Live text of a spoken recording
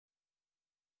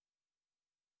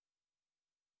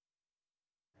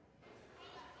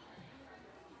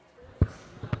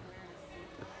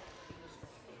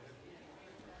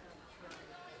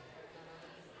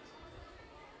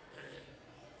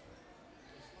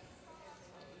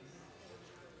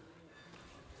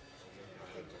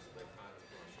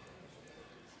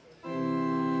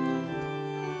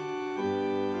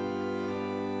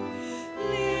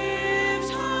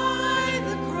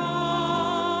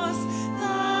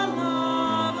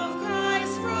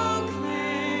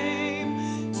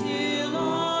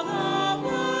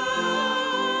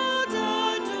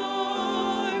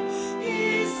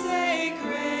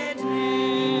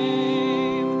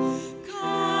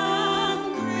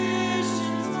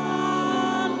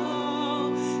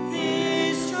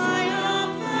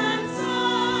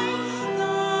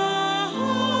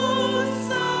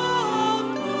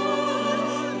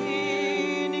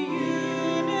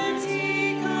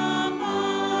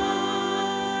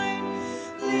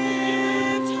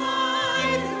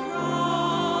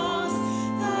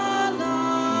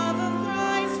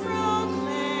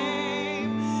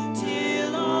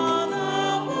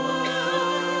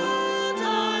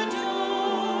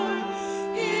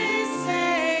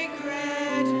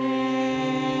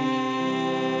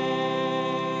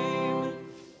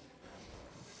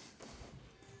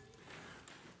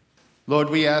Lord,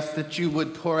 we ask that you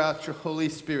would pour out your Holy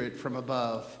Spirit from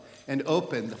above and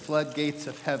open the floodgates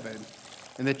of heaven,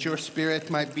 and that your Spirit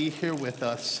might be here with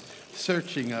us,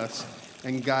 searching us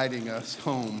and guiding us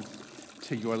home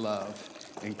to your love.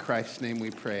 In Christ's name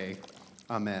we pray.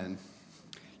 Amen.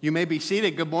 You may be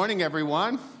seated. Good morning,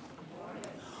 everyone.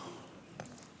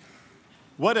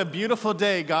 What a beautiful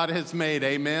day God has made.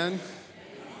 Amen.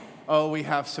 Oh, we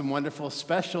have some wonderful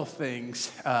special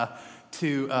things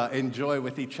to enjoy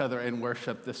with each other in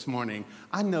worship this morning.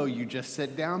 I know you just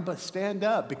sit down, but stand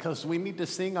up because we need to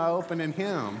sing our opening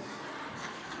hymn.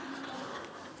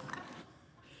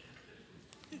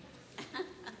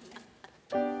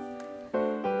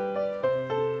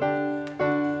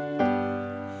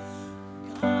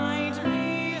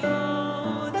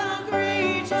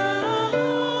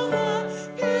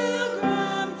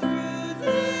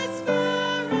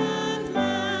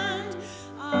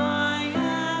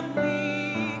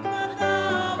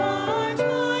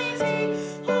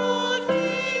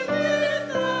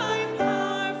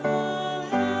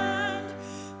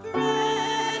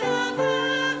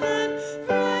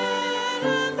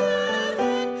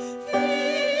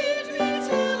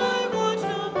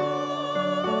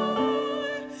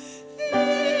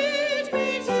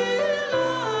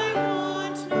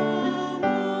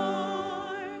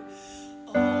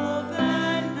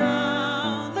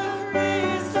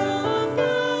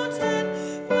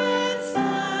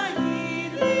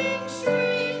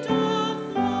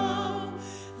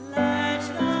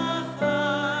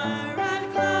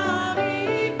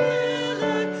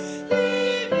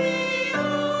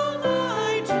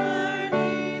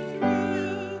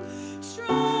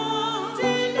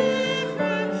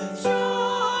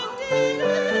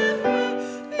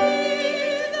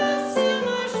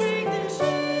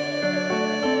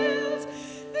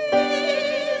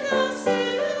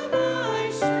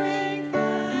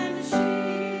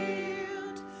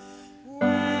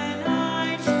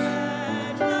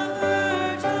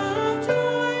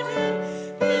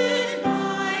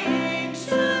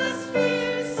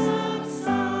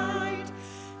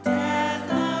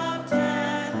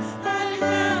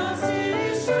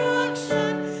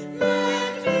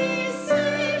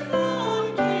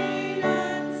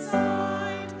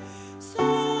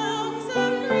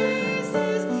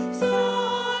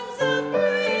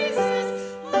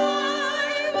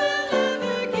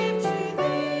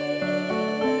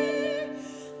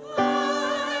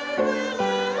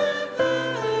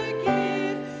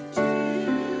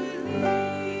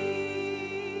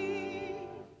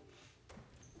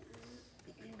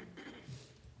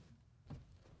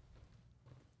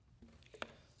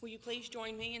 Will you please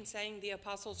join me in saying the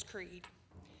Apostles' Creed?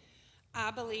 I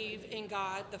believe in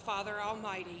God, the Father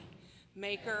Almighty,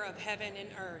 maker of heaven and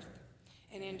earth,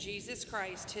 and in Jesus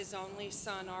Christ, his only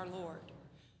Son, our Lord,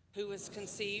 who was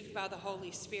conceived by the Holy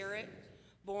Spirit,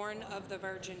 born of the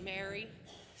Virgin Mary,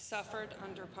 suffered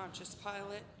under Pontius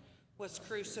Pilate, was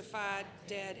crucified,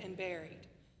 dead, and buried.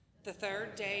 The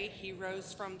third day he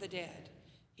rose from the dead.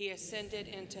 He ascended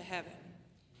into heaven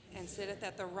and sitteth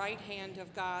at the right hand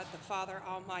of God the Father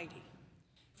Almighty.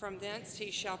 From thence he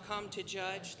shall come to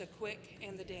judge the quick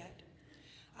and the dead.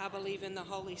 I believe in the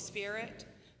Holy Spirit,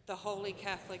 the Holy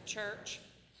Catholic Church,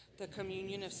 the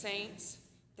communion of saints,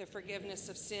 the forgiveness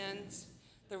of sins,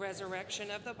 the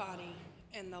resurrection of the body,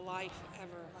 and the life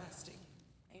everlasting.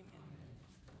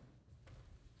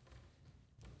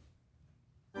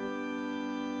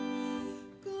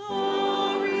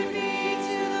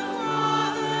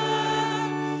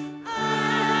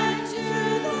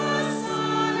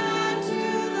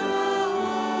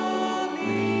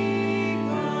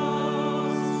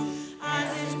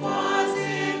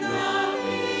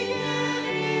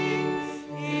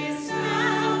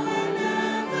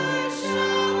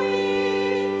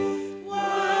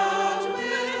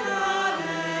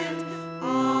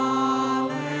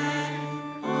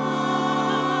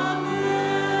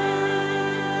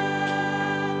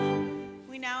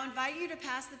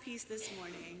 This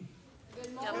morning.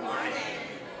 Good morning. Good morning.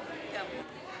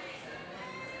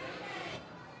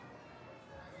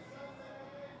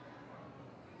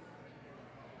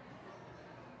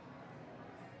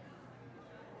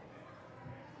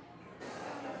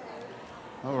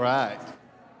 Go. All right.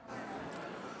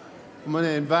 I'm going to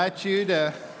invite you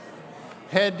to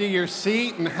head to your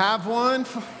seat and have one.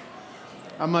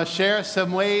 I'm going to share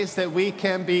some ways that we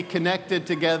can be connected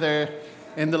together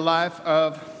in the life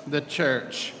of the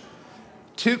church.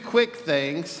 Two quick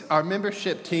things. Our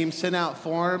membership team sent out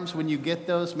forms. When you get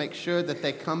those, make sure that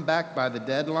they come back by the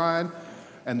deadline,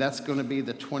 and that's going to be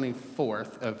the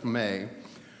 24th of May.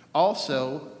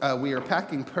 Also, we are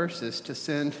packing purses to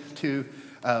send to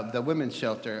the women's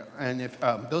shelter. And if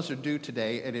those are due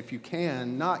today, and if you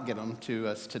can not get them to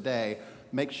us today,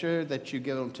 make sure that you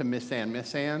give them to Miss Ann.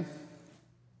 Miss Ann?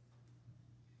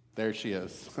 There she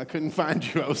is. I couldn't find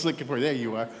you. I was looking for you. There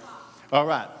you are. All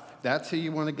right. That's who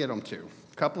you want to get them to.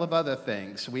 A couple of other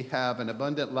things. We have an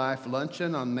Abundant Life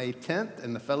luncheon on May 10th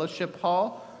in the fellowship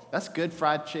hall. That's good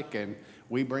fried chicken.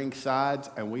 We bring sides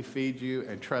and we feed you,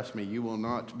 and trust me, you will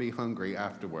not be hungry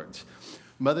afterwards.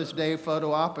 Mother's Day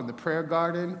photo op in the prayer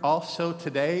garden. Also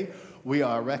today, we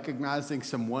are recognizing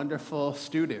some wonderful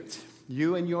students.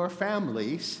 You and your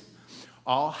families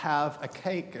all have a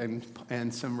cake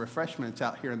and some refreshments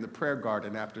out here in the prayer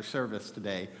garden after service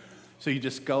today. So you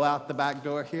just go out the back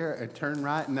door here and turn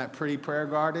right in that pretty prayer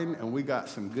garden, and we got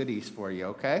some goodies for you,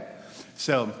 okay?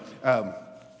 So,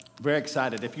 very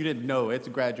excited. If you didn't know, it's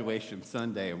graduation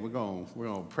Sunday, and we're going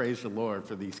to praise the Lord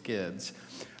for these kids.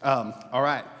 All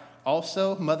right.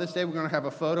 Also, Mother's Day, we're going to have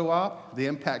a photo op. The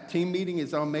Impact Team meeting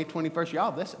is on May 21st.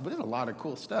 Y'all, there's a lot of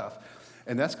cool stuff.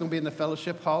 And that's going to be in the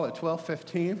fellowship hall at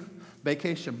 12:15.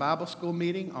 Vacation Bible School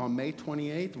meeting on May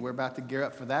 28th. We're about to gear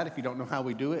up for that. If you don't know how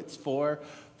we do it, it's 4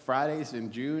 Fridays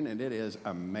in June, and it is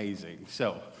amazing.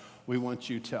 So we want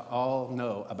you to all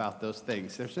know about those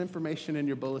things. There's information in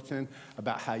your bulletin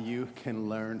about how you can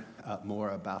learn more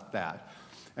about that.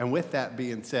 And with that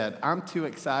being said, I'm too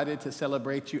excited to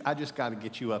celebrate you. I just got to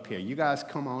get you up here. You guys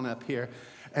come on up here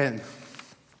and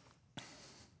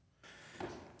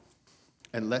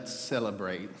let's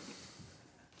celebrate.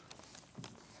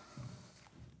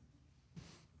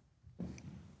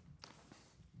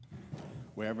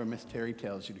 Wherever Miss Terry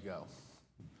tells you to go.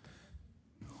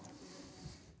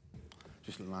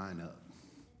 Just line up.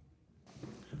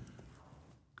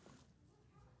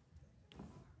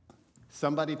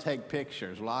 Somebody take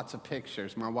pictures, lots of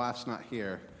pictures. My wife's not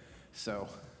here, so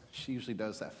she usually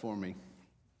does that for me.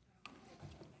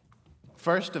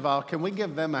 First of all, can we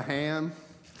give them a hand?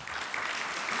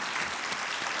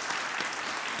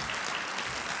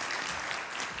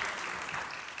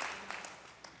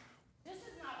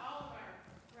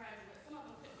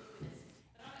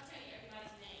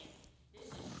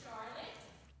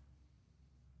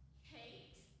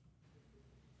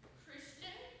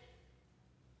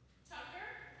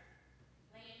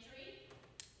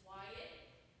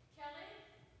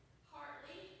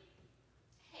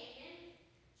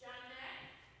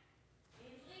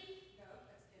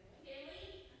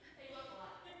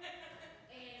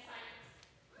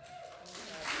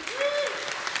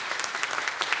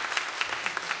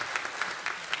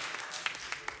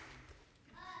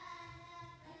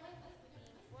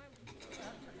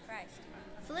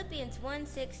 Philippians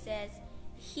 1:6 says,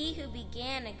 "He who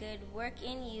began a good work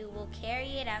in you will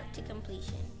carry it out to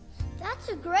completion." That's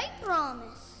a great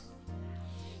promise.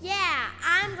 Yeah,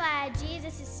 I'm glad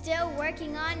Jesus is still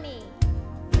working on me.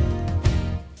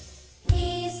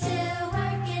 He's still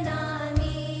working on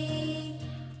me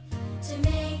to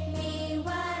make me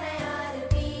what I ought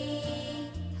to be.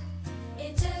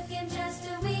 It took him just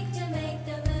a week to make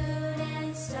the moon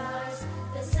and stars,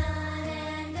 the sun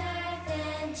and earth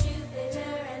and Jupiter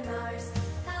and Mars.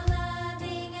 How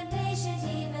loving and patient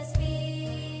he must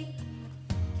be,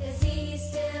 'cause he's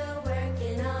still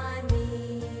working on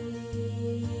me.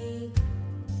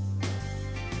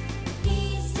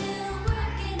 He's still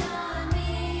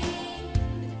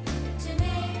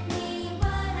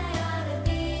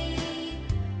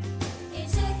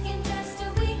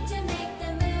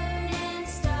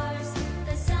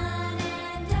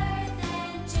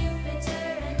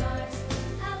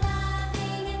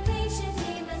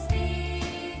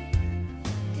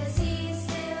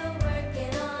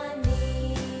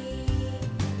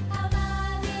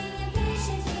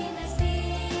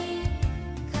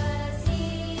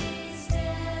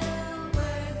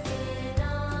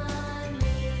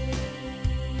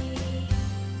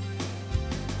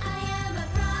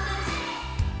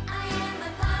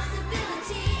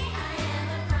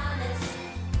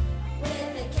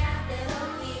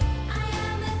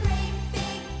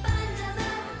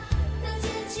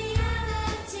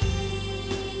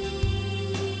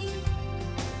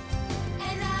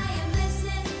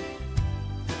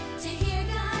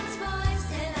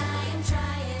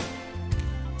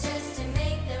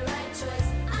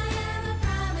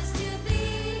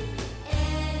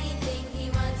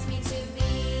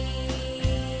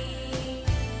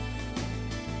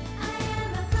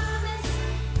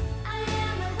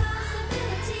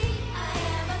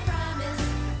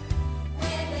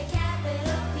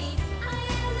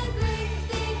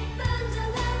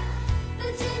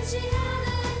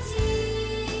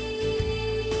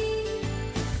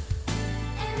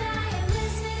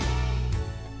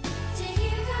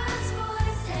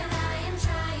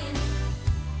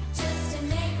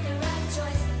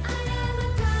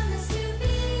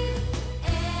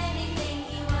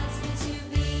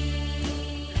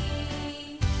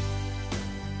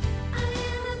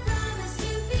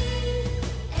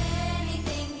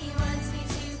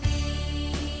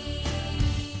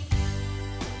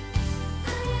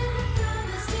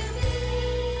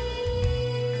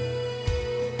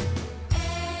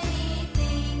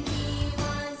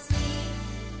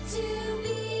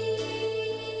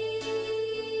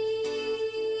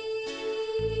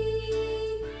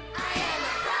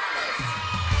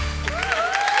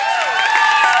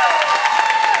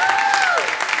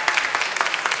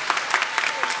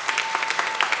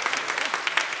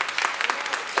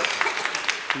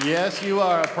Yes, you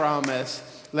are a promise.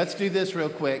 Let's do this real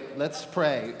quick. Let's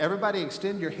pray. Everybody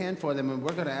extend your hand for them, and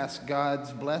we're going to ask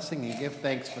God's blessing and give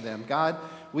thanks for them. God,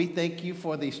 we thank you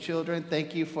for these children.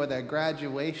 Thank you for their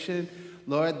graduation.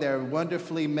 Lord, they're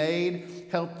wonderfully made.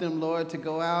 Help them, Lord, to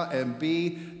go out and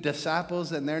be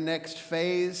disciples in their next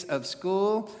phase of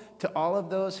school. To all of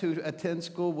those who attend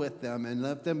school with them, and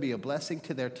let them be a blessing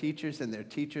to their teachers and their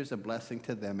teachers a blessing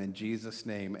to them. In Jesus'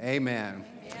 name, amen.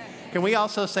 Amen. Can we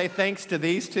also say thanks to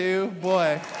these two?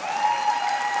 Boy,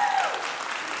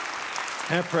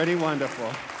 they're pretty wonderful.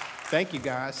 Thank you,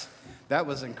 guys. That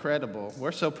was incredible.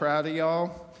 We're so proud of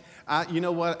y'all. You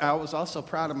know what? I was also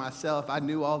proud of myself. I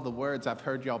knew all the words. I've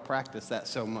heard y'all practice that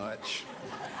so much.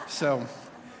 So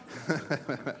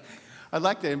I'd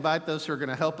like to invite those who are going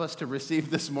to help us to receive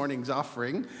this morning's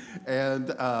offering.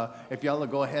 And if y'all will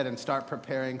go ahead and start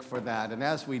preparing for that. And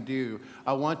as we do,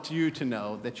 I want you to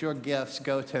know that your gifts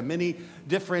go to many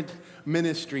different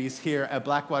ministries here at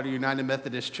Blackwater United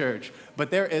Methodist Church.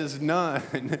 But there is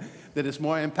none that is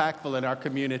more impactful in our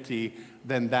community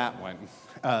than that one.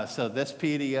 So this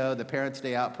PDO, the Parents'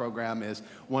 Day Out program, is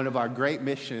one of our great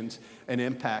missions and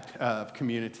impact of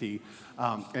community.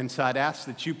 And so I'd ask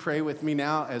that you pray with me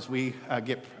now as we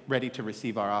get ready to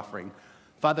receive our offering.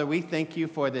 Father, we thank you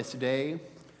for this day.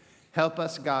 Help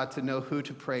us, God, to know who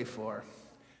to pray for.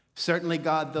 Certainly,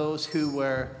 God, those who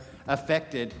were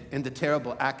affected in the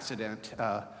terrible accident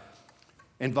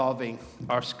involving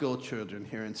our school children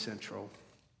here in Central.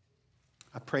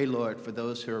 I pray, Lord, for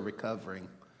those who are recovering.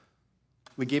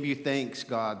 We give you thanks,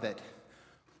 God, that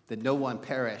no one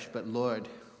perish, but Lord,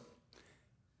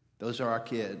 those are our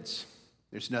kids.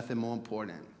 There's nothing more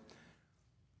important.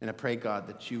 And I pray, God,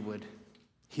 that you would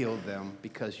heal them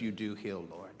because you do heal,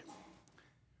 Lord.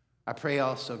 I pray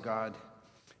also, God,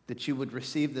 that you would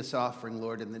receive this offering,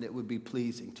 Lord, and that it would be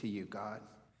pleasing to you, God.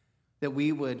 That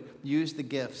we would use the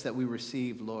gifts that we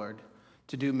receive, Lord,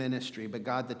 to do ministry, but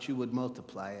God, that you would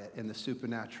multiply it in the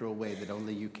supernatural way that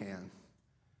only you can.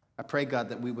 I pray, God,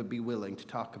 that we would be willing to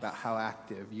talk about how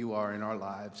active you are in our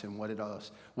lives and what it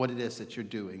is that you're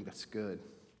doing that's good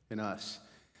in us.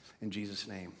 In Jesus'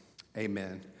 name,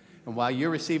 amen. And while you're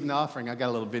receiving the offering, I got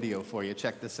a little video for you.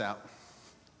 Check this out.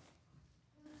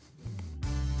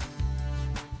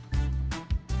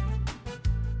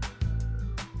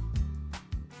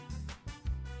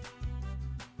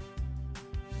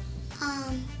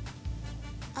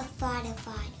 A fighter,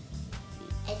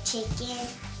 a chicken,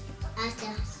 a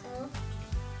dinosaur.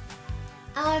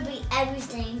 I want to be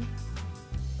everything.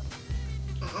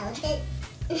 An elephant.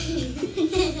 A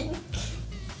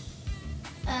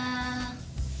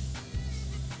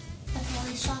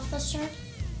police officer.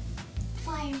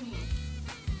 Fireman.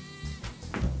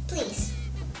 Please.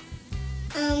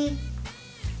 I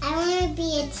want to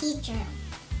be a teacher.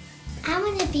 I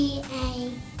want to be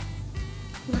a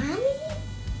mommy.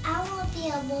 I want to be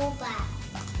a robot.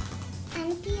 I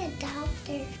want to be a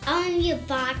doctor. I want to be a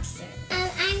boxer.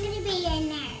 I'm going to be a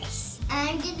nurse.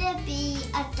 I'm going to be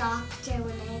a doctor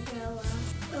when I grow up.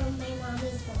 My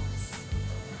mommy's boss.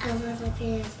 I want to be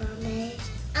a mermaid.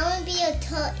 I want to be a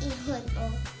turkey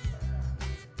hunter.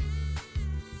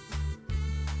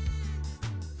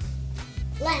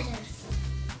 Letters.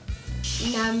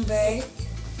 Numbers.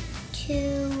 To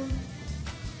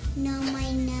know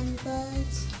my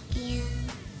numbers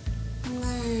and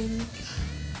learn.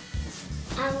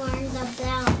 I learned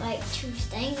about like 2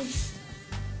 things.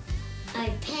 I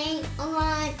paint a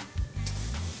lot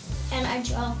and I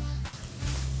draw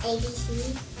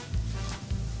ABC.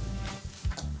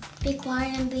 Be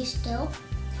quiet and be still.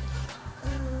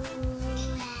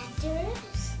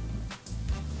 Letters.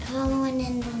 Following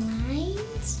in the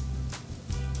lines.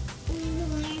 We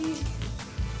learned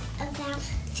about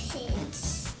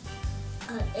kids.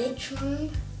 Each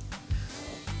one.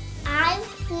 I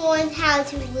learned how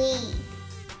to read.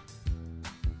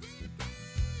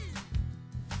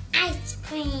 Ice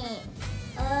cream.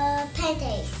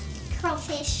 Pancakes.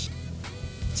 Crawfish.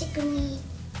 Chicken meat.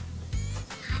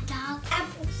 Hot dog.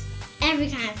 Apples. Every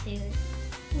kind of food.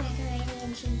 Macaroni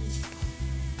and cheese.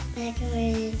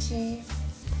 Macaroni and cheese.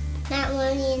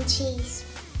 Macaroni and cheese.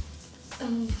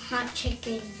 Hot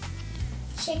chicken.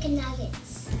 Chicken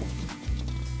nuggets.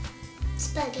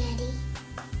 Spaghetti.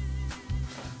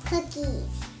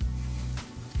 Cookies.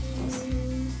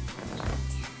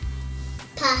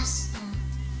 Pasta.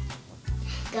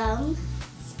 Gum.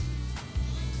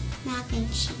 Mac and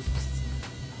cheese.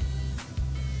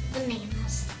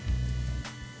 Bananas.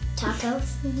 Tacos.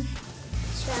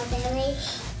 Strawberry.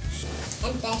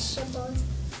 And vegetables.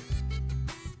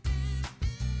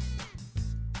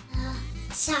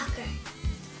 Soccer.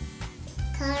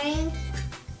 Coloring.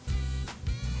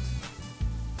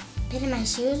 Putting my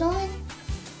shoes on?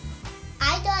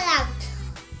 I thought out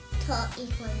to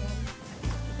equal them.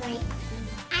 Right?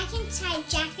 I can tie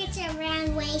jackets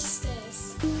around waists.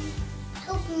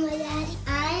 Helping my daddy.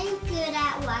 I'm good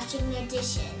at washing the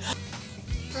dishes.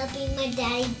 Helping my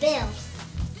daddy build.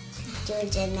 Doing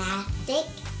gymnastics.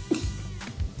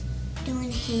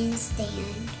 Doing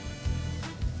handstand.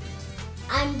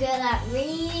 I'm good at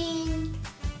reading.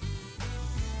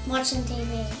 Watching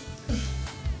TV.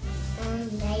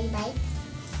 Riding bike.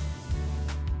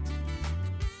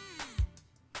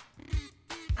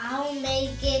 I'll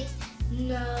make it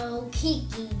no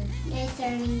kicking, no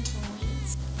throwing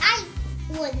toys. I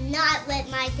would not let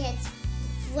my kids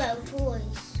throw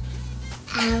toys.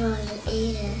 I want to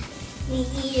eat it. Me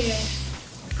either.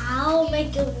 I'll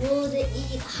make a rule to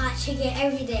eat hot chicken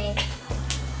every day.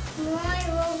 My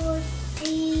rule would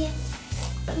be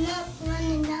not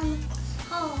running down the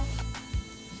hall.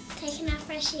 Taking off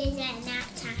our shoes at nap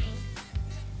time.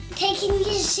 Taking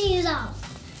your shoes off.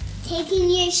 Taking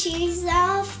your shoes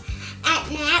off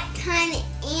at nap time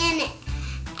and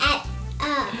at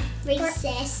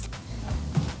recess.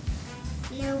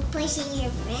 No pushing your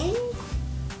friends.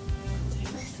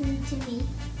 Listen to me.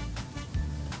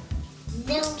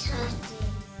 No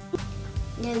touching.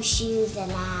 No shoes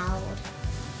allowed.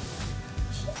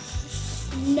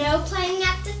 No playing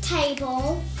at the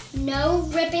table. No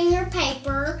ripping your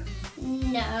paper.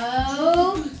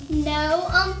 No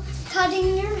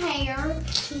cutting your hair.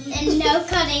 And no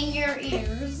cutting your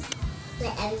ears.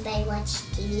 Let everybody watch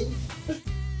TV.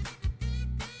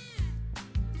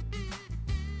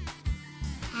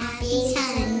 Happy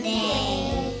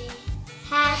Sunday.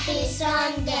 Happy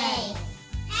Sunday.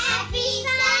 Happy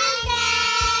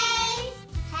Sunday.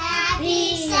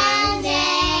 Happy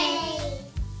Sunday.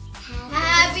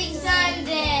 Happy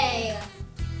Sunday.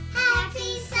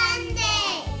 Happy Sunday.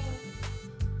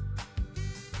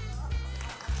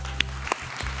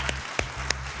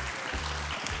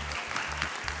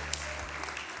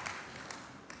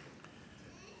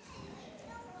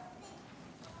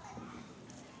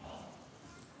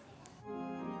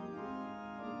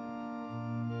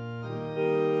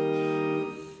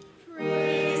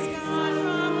 Praise God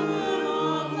from whom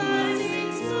all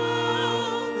blessings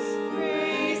flow.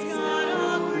 Praise God,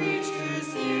 all creatures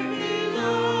here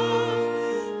below.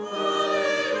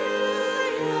 Hallelujah,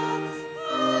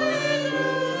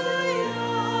 hallelujah.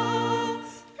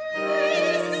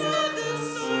 Praise God, the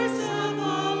source of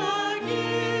all our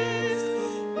gifts.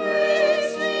 Praise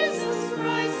Jesus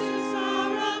Christ, whose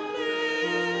power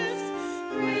uplifts.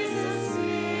 Praise the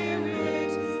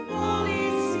Spirit, Holy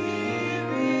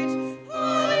Spirit.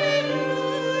 Hallelujah,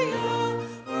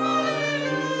 hallelujah,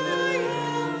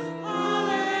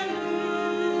 hallelujah.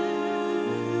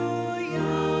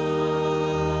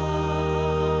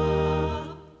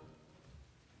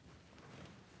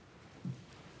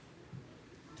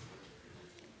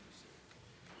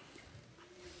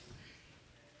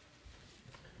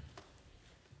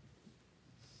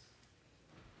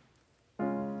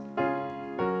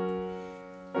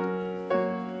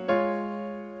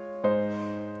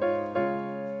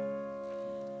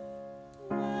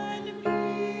 When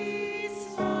peace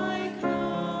like a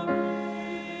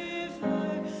river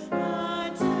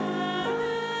attendeth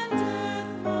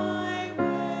my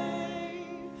way,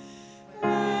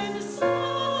 when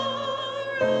sorrows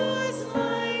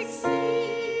like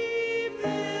sea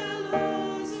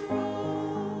billows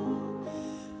roll,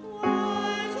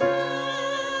 whatever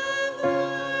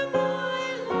my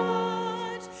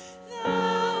lot,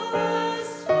 thou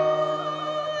hast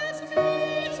taught me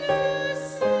to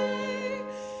say,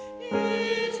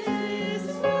 it is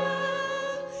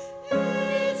well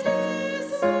with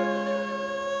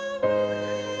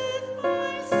my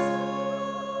soul.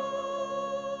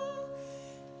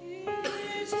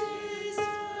 It is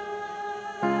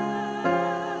well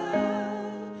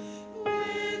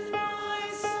with my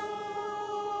soul.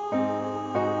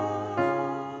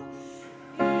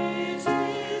 It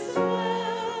is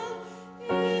well,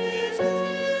 it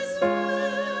is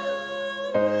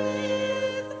well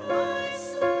with my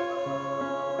soul.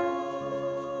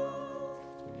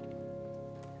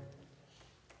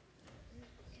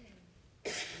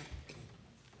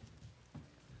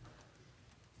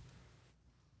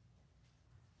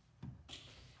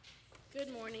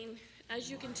 Good morning.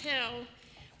 As you can tell,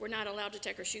 we're not allowed to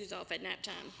take our shoes off at nap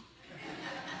time.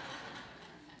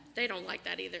 They don't like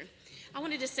that either. I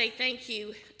wanted to say thank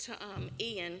you to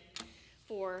Ian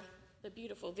for the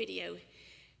beautiful video.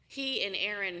 He and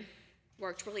Aaron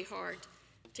worked really hard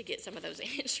to get some of those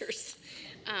answers.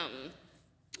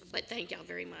 But thank y'all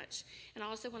very much. And I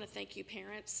also want to thank you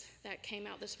parents that came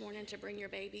out this morning to bring your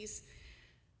babies.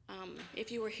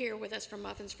 If you were here with us for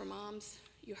Muffins for Moms,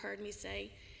 you heard me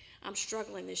say, I'm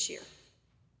struggling this year.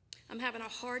 I'm having a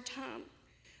hard time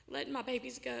letting my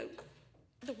babies go.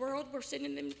 The world we're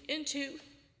sending them into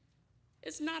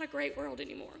is not a great world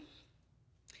anymore.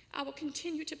 I will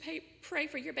continue to pray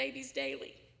for your babies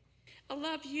daily. I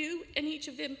love you and each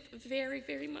of them very,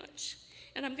 very much,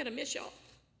 and I'm going to miss y'all.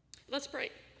 Let's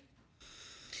pray.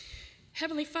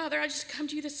 Heavenly Father, I just come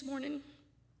to you this morning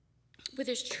with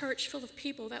this church full of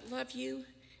people that love you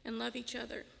and love each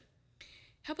other.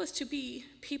 Help us to be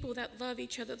people that love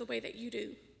each other the way that you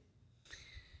do.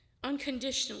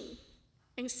 Unconditionally,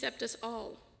 accept us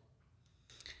all.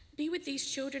 Be with these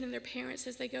children and their parents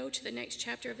as they go to the next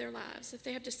chapter of their lives. If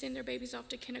they have to send their babies off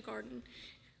to kindergarten,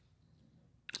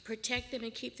 protect them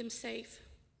and keep them safe.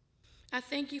 I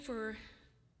thank you for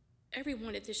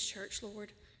everyone at this church,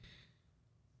 Lord.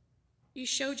 You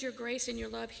showed your grace and your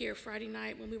love here Friday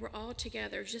night when we were all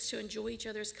together just to enjoy each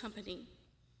other's company.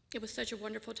 It was such a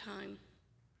wonderful time.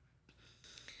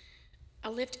 I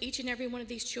lift each and every one of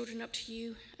these children up to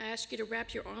you. I ask you to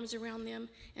wrap your arms around them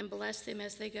and bless them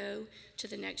as they go to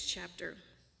the next chapter.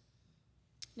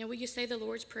 Now will you say the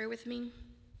Lord's Prayer with me?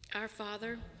 Our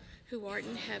Father, who art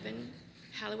in heaven,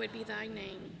 hallowed be thy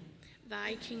name.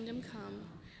 Thy kingdom come,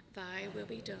 thy will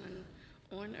be done,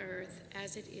 on earth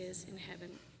as it is in heaven.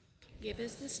 Give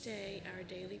us this day our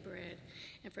daily bread,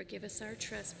 and forgive us our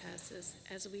trespasses,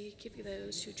 as we forgive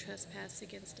those who trespass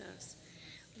against us.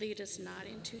 Lead us not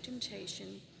into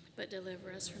temptation, but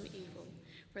deliver us from evil.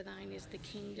 For thine is the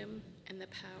kingdom, and the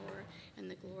power,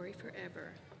 and the glory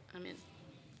forever. Amen.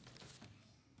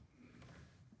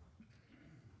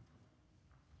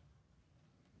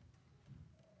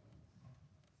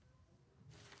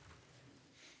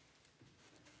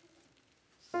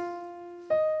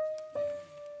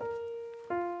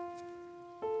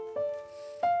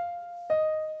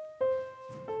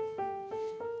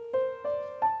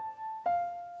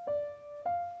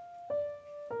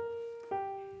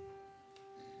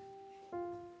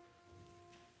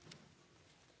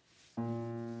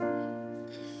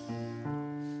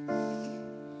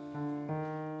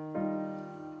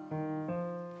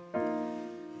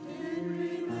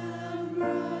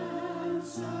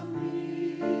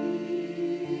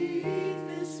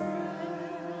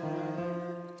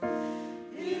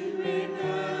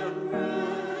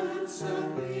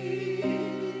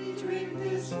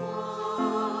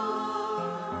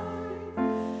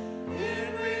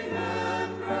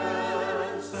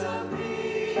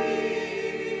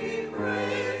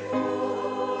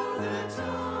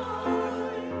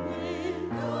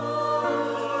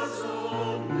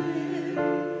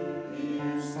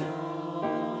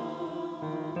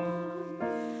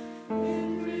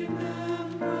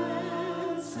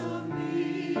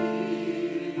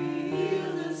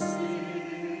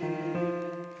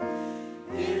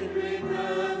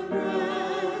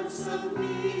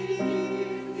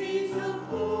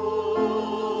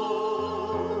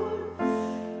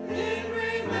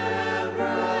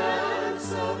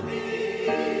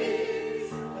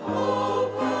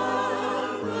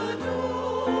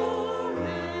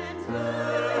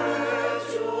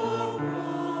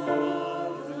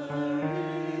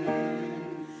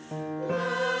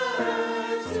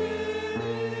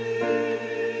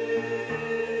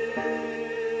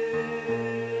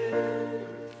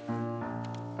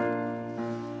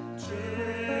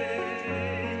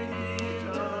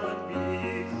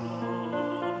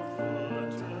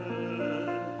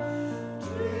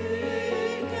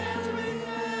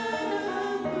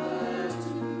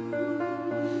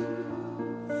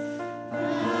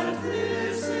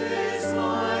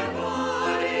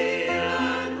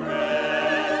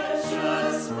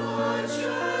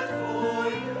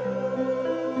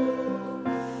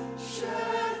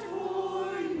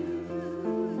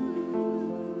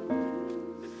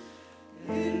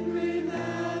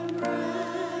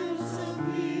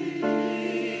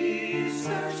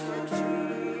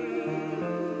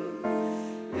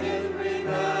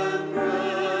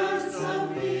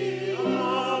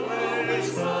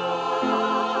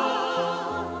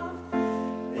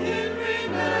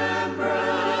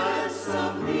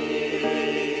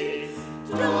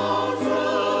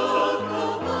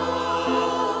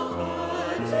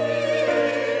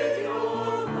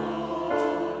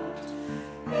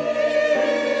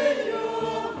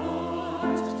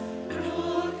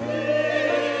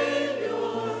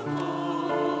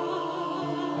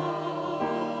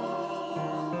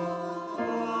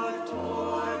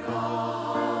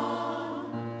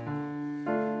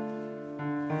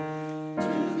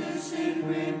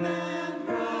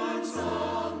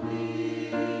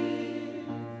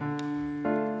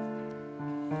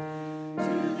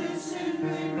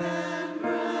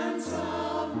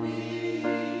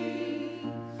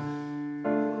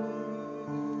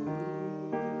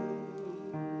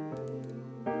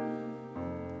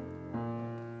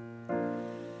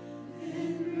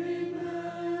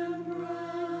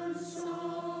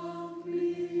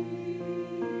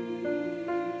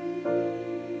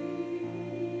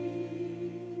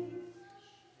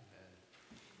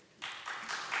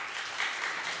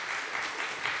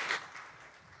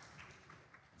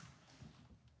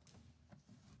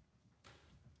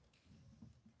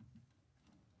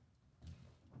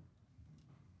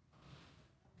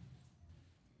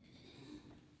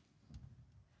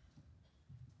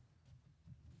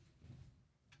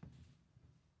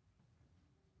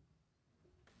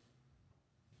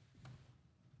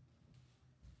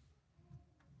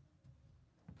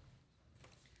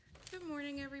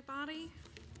 morning, everybody.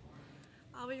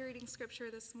 I'll be reading scripture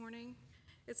this morning.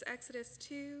 It's Exodus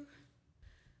 2,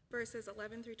 verses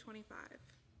 11 through 25.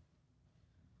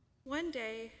 One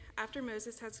day, after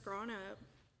Moses had grown up,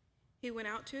 he went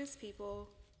out to his people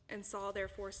and saw their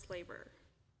forced labor.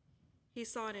 He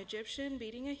saw an Egyptian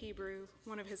beating a Hebrew,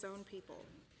 one of his own people.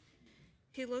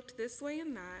 He looked this way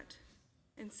and that,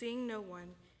 and seeing no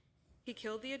one, he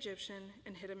killed the Egyptian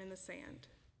and hid him in the sand.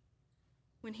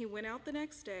 When he went out the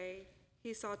next day,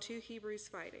 he saw two Hebrews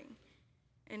fighting,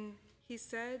 and he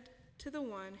said to the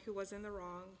one who was in the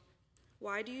wrong,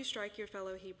 "Why do you strike your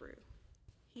fellow Hebrew?"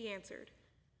 He answered,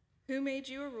 "Who made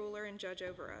you a ruler and judge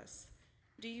over us?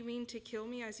 Do you mean to kill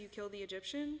me as you killed the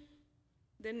Egyptian?"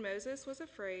 Then Moses was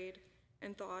afraid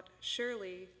and thought,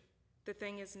 "Surely the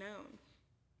thing is known."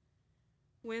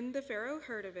 When the Pharaoh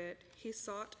heard of it, he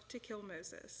sought to kill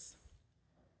Moses.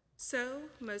 So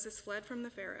Moses fled from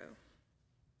the Pharaoh.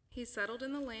 He settled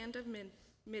in the land of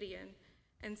Midian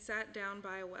and sat down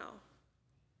by a well.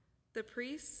 The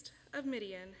priest of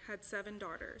Midian had 7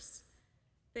 daughters.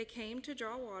 They came to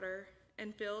draw water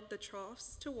and filled the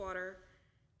troughs to water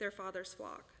their father's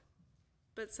flock.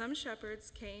 But some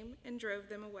shepherds came and drove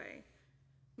them away.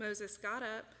 Moses got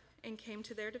up and came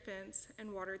to their defense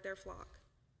and watered their flock.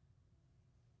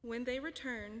 When they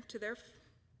returned to their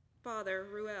father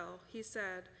Reuel, he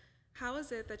said, "How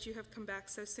is it that you have come back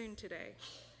so soon today?"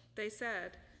 They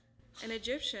said, "An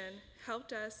Egyptian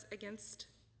helped us against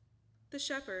the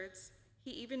shepherds.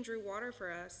 He even drew water for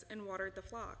us and watered the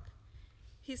flock."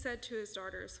 He said to his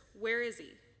daughters, "Where is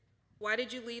he? Why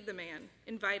did you leave the man?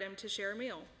 Invite him to share a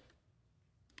meal."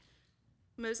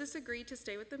 Moses agreed to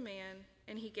stay with the man,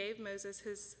 and he gave Moses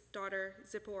his daughter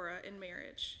Zipporah in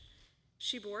marriage.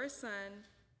 She bore a son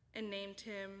and named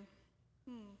him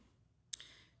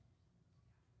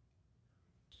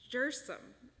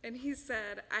Gershom. And he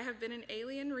said, "I have been an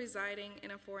alien residing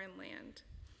in a foreign land."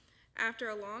 After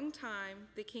a long time,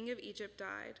 the king of Egypt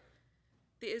died.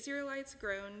 The Israelites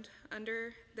groaned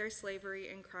under their slavery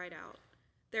and cried out.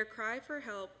 Their cry for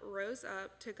help rose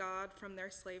up to God from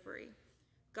their slavery.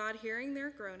 God hearing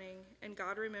their groaning, and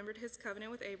God remembered his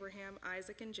covenant with Abraham,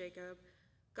 Isaac, and Jacob.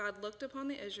 God looked upon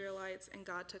the Israelites, and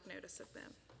God took notice of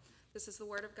them. This is the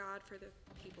word of God for the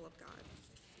people of God.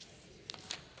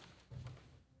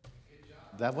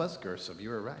 That was Gershom. You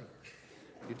were right.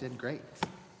 You did great.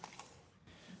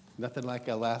 Nothing like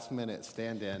a last-minute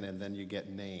stand-in, and then you get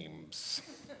names.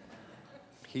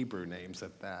 Hebrew names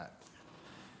at that.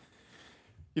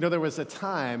 You know, there was a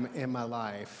time in my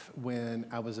life when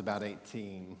I was about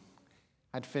 18.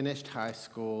 I'd finished high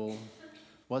school,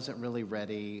 wasn't really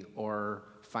ready or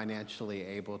financially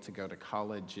able to go to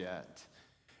college yet.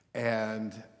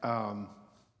 And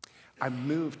I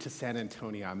moved to San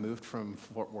Antonio. I moved from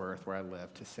Fort Worth, where I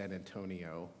lived, to San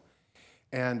Antonio.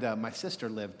 And my sister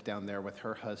lived down there with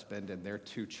her husband and their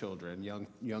 2 children,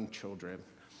 young children.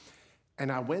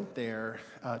 And I went there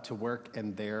to work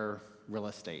in their real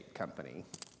estate company.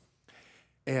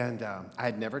 And I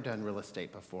had never done real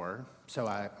estate before, so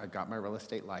I got my real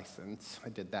estate license. I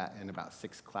did that in about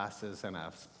 6 classes and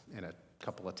a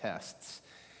couple of tests.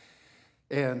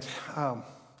 And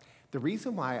the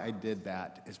reason why I did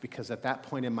that is because at that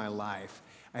point in my life,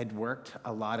 I'd worked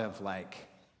a lot of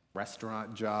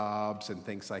restaurant jobs and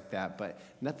things like that, but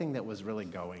nothing that was really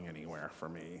going anywhere for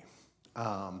me.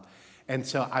 And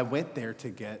so I went there to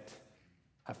get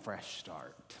a fresh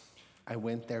start. I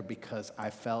went there because I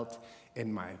felt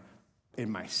in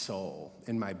my soul,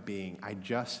 in my being, I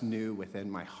just knew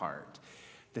within my heart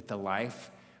that the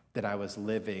life that I was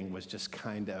living was just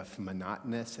kind of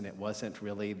monotonous, and it wasn't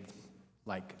really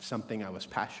like something I was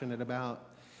passionate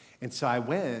about. And so I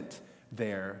went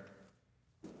there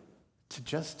to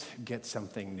just get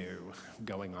something new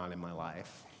going on in my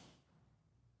life.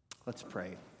 Let's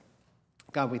pray.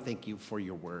 God, we thank you for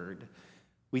your word.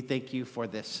 We thank you for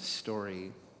this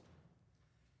story.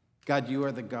 God, you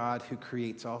are the God who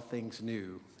creates all things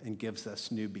new and gives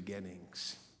us new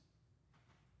beginnings.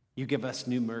 You give us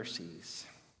new mercies.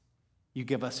 You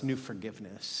give us new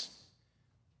forgiveness.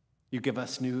 You give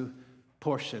us new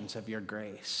portions of your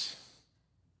grace.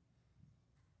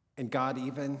 And God,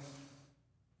 even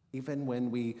when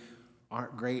we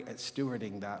aren't great at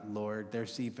stewarding that, Lord,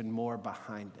 there's even more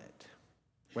behind it,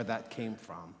 where that came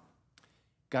from.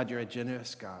 God, you're a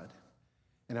generous God.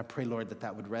 And I pray, Lord,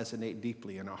 that would resonate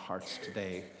deeply in our hearts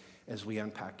today as we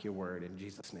unpack your word. In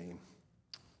Jesus' name,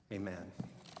 amen.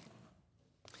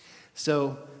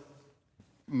 So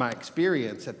my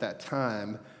experience at that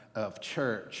time of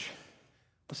church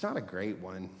was not a great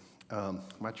one.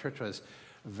 My church was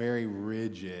a very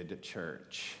rigid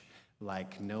church.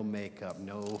 like no makeup,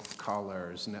 no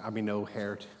collars, no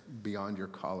hair beyond your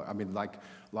collar. Like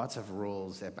lots of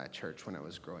rules at my church when I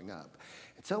was growing up.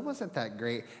 And so it wasn't that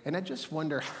great. And I just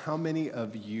wonder how many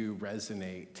of you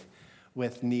resonate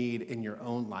with need in your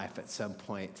own life at some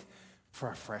point for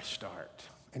a fresh start.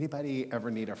 Anybody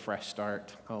ever need a fresh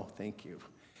start? Oh, thank you.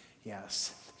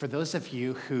 Yes. For those of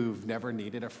you who've never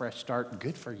needed a fresh start,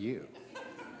 good for you.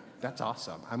 That's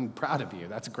awesome. I'm proud of you.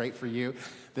 That's great for you.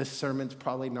 This sermon's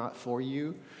probably not for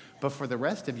you, but for the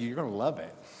rest of you, you're going to love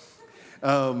it.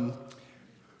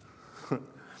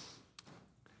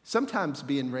 Sometimes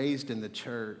being raised in the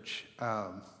church,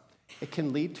 it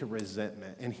can lead to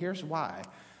resentment. And here's why.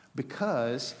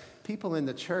 Because people in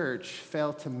the church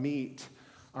fail to meet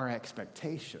our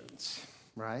expectations,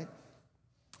 right?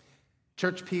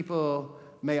 Church people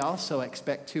may also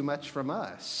expect too much from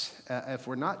us if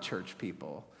we're not church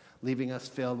people, leaving us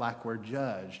feel like we're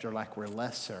judged or like we're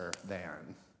lesser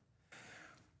than.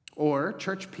 Or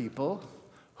church people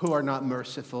who are not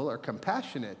merciful or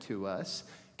compassionate to us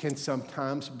can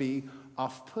sometimes be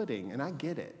off-putting, and I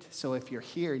get it. So if you're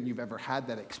here and you've ever had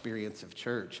that experience of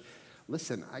church,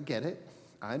 listen, I get it.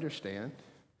 I understand.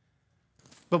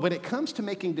 But when it comes to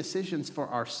making decisions for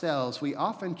ourselves, we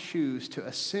often choose to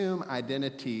assume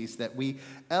identities that we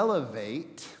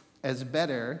elevate as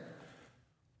better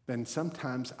than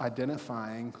sometimes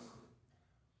identifying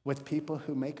with people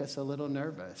who make us a little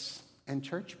nervous. And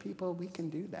church people, we can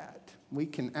do that. We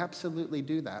can absolutely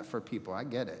do that for people. I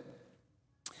get it.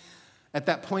 At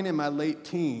that point in my late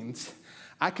teens,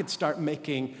 I could start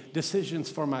making decisions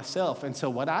for myself. And so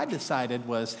what I decided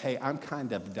was, hey, I'm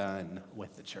kind of done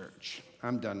with the church.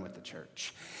 I'm done with the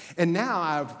church. And now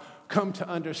I've come to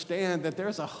understand that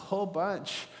there's a whole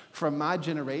bunch from my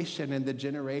generation and the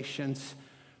generations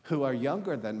who are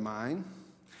younger than mine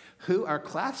who are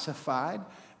classified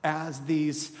as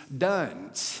these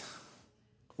dones.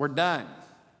 We're done.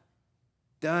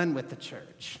 Done with the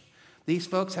church. These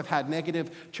folks have had negative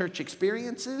church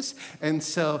experiences, and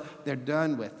so they're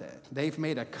done with it. They've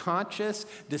made a conscious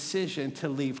decision to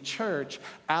leave church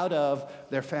out of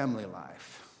their family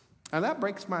life. And that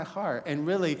breaks my heart. And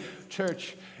really,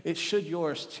 church, it should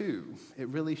yours too. It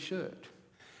really should.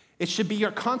 It should be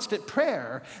your constant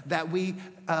prayer that we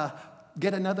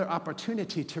get another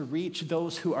opportunity to reach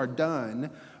those who are done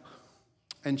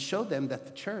and show them that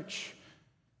the church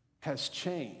has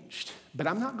changed. But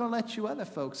I'm not going to let you other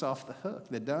folks off the hook,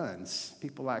 the dones,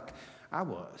 people like I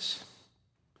was.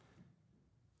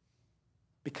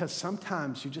 Because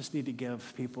sometimes you just need to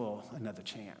give people another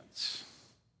chance,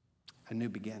 a new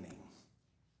beginning.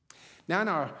 Now in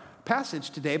our passage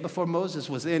today, before Moses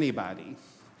was anybody,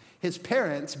 his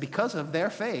parents, because of their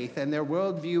faith and their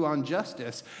worldview on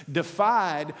justice,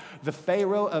 defied the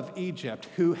Pharaoh of Egypt,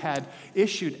 who had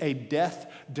issued a death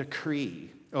decree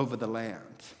over the land.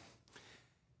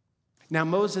 Now,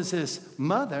 Moses'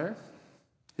 mother,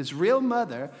 his real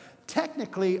mother,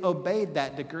 technically obeyed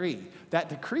that decree. That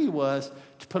decree was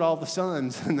to put all the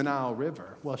sons in the Nile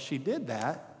River. Well, she did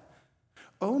that,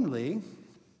 only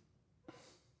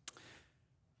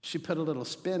she put a little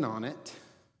spin on it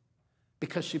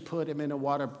because she put him in a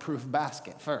waterproof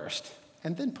basket first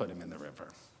and then put him in the river.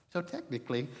 So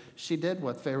technically, she did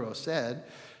what Pharaoh said.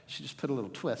 She just put a little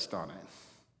twist on it.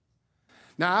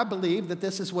 Now, I believe that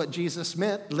this is what Jesus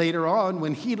meant later on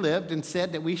when he lived and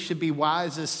said that we should be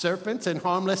wise as serpents and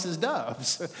harmless as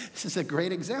doves. This is a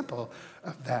great example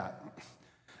of that.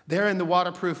 There in the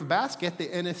waterproof basket,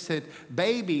 the innocent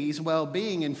baby's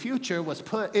well-being and future was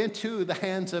put into the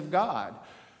hands of God.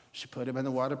 She put him in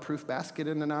the waterproof basket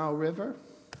in the Nile River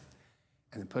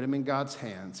and then put him in God's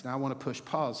hands. Now I want to push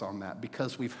pause on that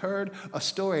because we've heard a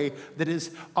story that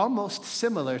is almost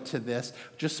similar to this,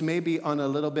 just maybe on a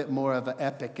little bit more of an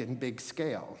epic and big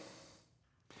scale.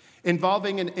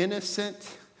 Involving the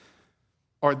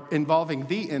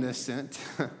innocent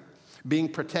being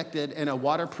protected in a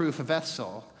waterproof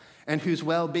vessel and whose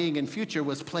well-being and future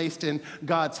was placed in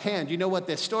God's hand. You know what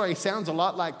this story sounds a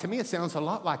lot like? To me, it sounds a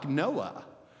lot like Noah.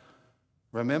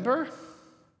 Remember?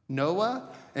 Noah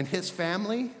and his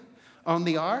family on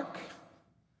the ark,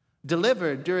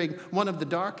 delivered during one of the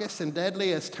darkest and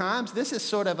deadliest times. This is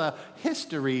sort of a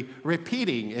history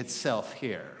repeating itself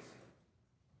here.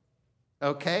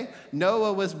 Okay?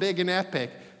 Noah was big and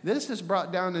epic. This is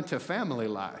brought down into family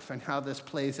life and how this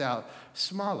plays out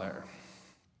smaller.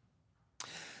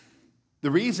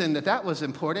 The reason that was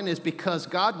important is because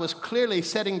God was clearly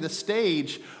setting the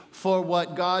stage for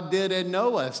what God did in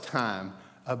Noah's time.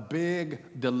 A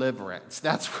big deliverance.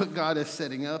 That's what God is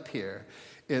setting up here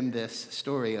in this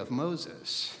story of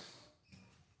Moses.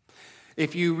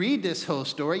 If you read this whole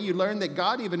story, you learn that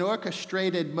God even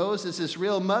orchestrated Moses'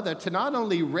 real mother to not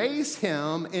only raise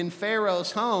him in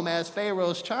Pharaoh's home as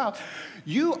Pharaoh's child,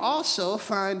 you also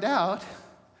find out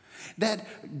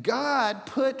that God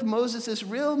put Moses'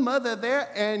 real mother there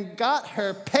and got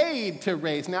her paid to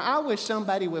raise. Now, I wish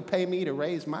somebody would pay me to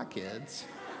raise my kids.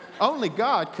 Only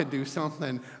God could do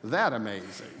something that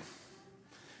amazing.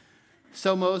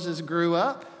 So Moses grew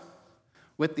up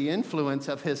with the influence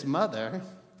of his mother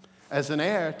as an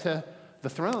heir to the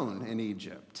throne in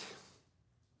Egypt.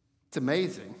 It's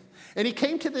amazing. And he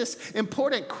came to this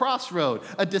important crossroad,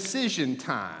 a decision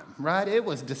time, right? It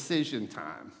was decision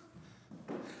time.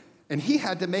 And he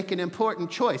had to make an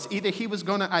important choice. Either he was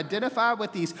going to identify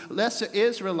with these lesser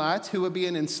Israelites who were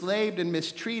being enslaved and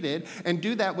mistreated and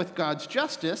do that with God's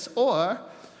justice, or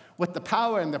with the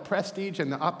power and the prestige and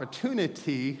the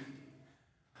opportunity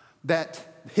that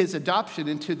his adoption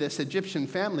into this Egyptian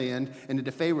family and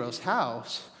into Pharaoh's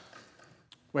house,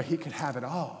 where he could have it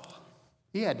all.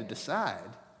 He had to decide.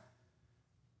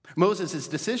 Moses'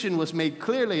 decision was made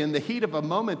clearly in the heat of a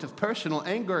moment of personal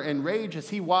anger and rage as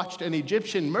he watched an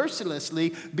Egyptian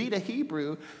mercilessly beat a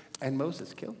Hebrew, and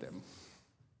Moses killed him.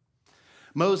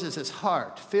 Moses'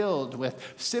 heart, filled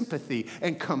with sympathy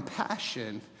and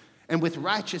compassion and with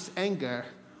righteous anger,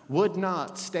 would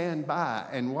not stand by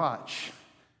and watch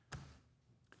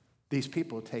these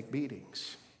people take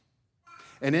beatings.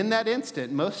 And in that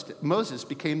instant, Moses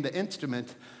became the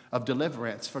instrument of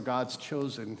deliverance for God's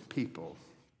chosen people.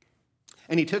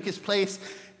 And he took his place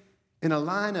in a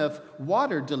line of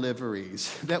water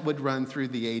deliveries that would run through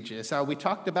the ages. We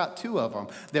talked about two of them.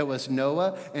 There was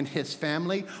Noah and his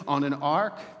family on an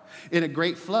ark in a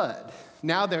great flood.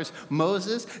 Now there's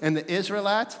Moses and the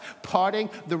Israelites parting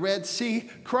the Red Sea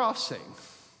crossing.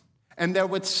 And there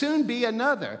would soon be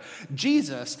another,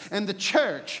 Jesus and the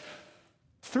church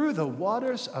through the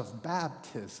waters of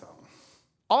baptism.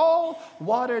 All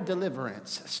water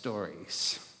deliverance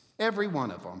stories. Every one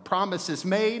of them. Promises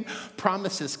made,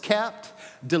 promises kept,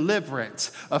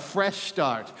 deliverance, a fresh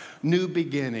start, new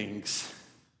beginnings.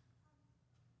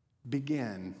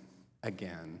 Begin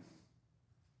again.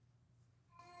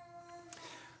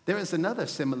 There is another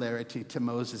similarity to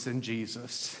Moses and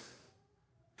Jesus.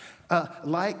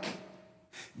 Like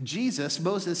Jesus,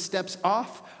 Moses steps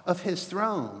off of his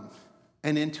throne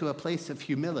and into a place of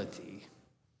humility,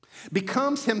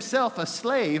 becomes himself a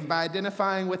slave by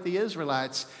identifying with the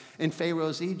Israelites in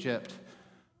Pharaoh's Egypt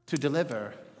to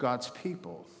deliver God's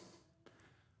people.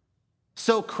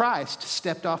 So Christ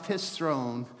stepped off his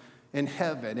throne in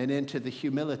heaven and into the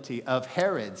humility of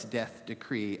Herod's death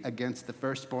decree against the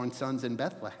firstborn sons in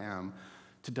Bethlehem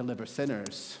to deliver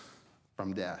sinners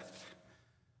from death.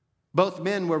 Both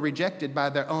men were rejected by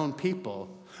their own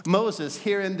people. Moses,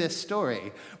 here in this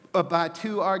story, by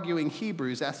two arguing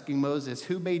Hebrews asking Moses,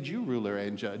 "Who made you ruler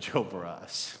and judge over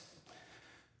us?"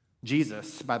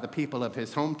 Jesus, by the people of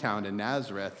his hometown in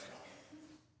Nazareth,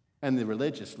 and the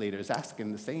religious leaders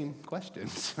asking the same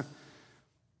questions.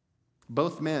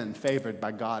 Both men favored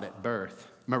by God at birth,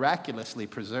 miraculously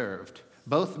preserved.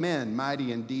 Both men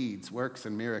mighty in deeds, works,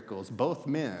 and miracles. Both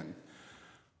men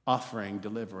offering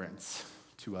deliverance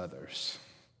to others.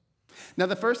 Now,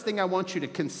 the first thing I want you to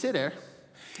consider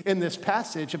in this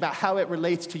passage about how it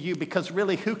relates to you, because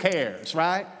really, who cares,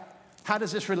 right? How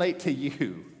does this relate to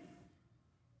you?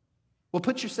 Well,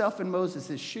 put yourself in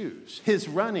Moses' shoes, his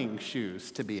running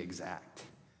shoes to be exact.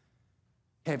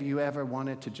 Have you ever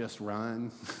wanted to just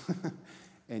run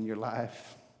in your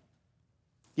life?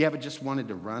 You ever just wanted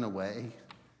to run away?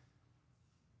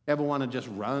 Ever want to just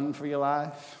run for your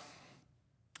life?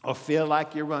 Or feel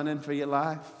like you're running for your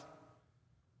life?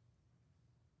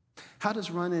 How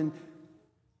does running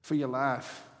for your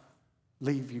life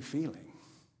leave you feeling?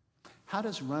 How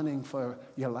does running for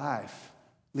your life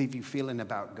leave you feeling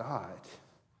about God?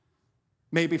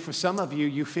 Maybe for some of you,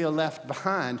 you feel left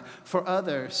behind. For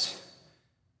others,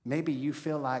 maybe you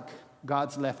feel like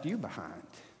God's left you behind.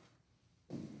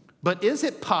 But is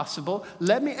it possible,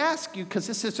 let me ask you, because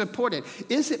this is important,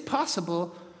 is it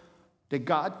possible that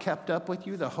God kept up with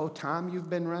you the whole time you've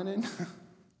been running?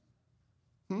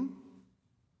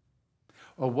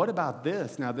 Or what about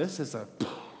this? Now this is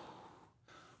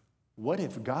what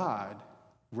if God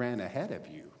ran ahead of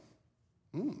you?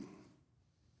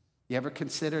 You ever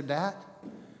considered that?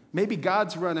 Maybe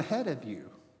God's run ahead of you.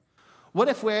 What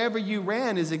if wherever you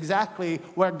ran is exactly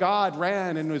where God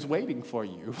ran and was waiting for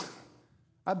you?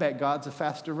 I bet God's a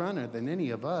faster runner than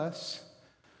any of us.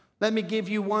 Let me give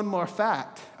you one more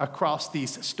fact across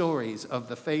these stories of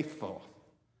the faithful.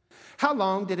 How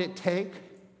long did it take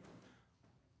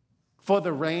for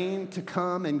the rain to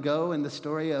come and go in the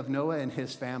story of Noah and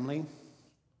his family?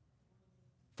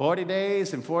 40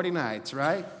 days and 40 nights,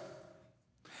 right?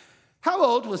 How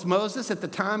old was Moses at the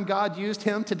time God used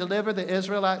him to deliver the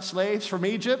Israelite slaves from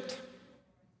Egypt?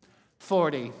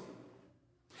 40.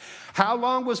 How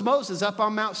long was Moses up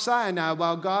on Mount Sinai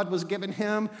while God was giving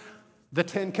him the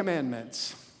 10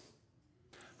 Commandments?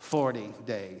 40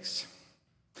 days.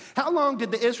 How long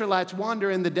did the Israelites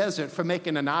wander in the desert for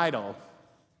making an idol?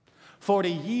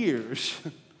 40 years.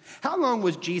 How long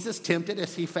was Jesus tempted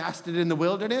as he fasted in the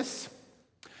wilderness?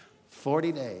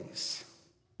 40 days.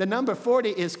 The number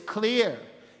 40 is clear.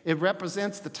 It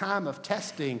represents the time of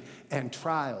testing and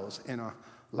trials in our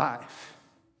life.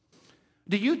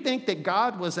 Do you think that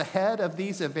God was ahead of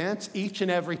these events each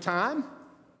and every time?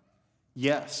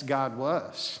 Yes, God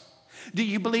was. Do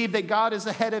you believe that God is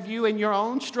ahead of you in your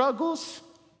own struggles?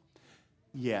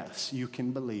 Yes, you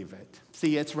can believe it.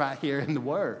 See, it's right here in the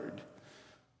Word.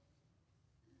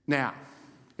 Now,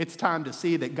 it's time to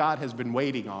see that God has been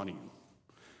waiting on you.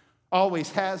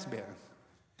 Always has been.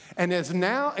 And is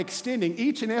now extending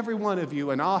each and every one of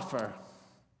you an offer.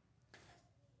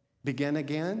 Begin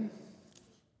again.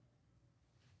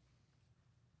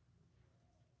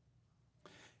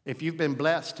 If you've been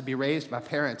blessed to be raised by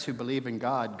parents who believe in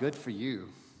God, good for you.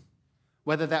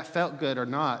 Whether that felt good or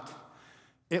not,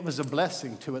 it was a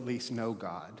blessing to at least know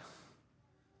God.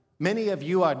 Many of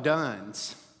you are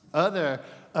dones. Other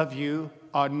of you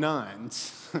are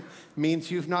nuns.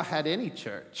 Means you've not had any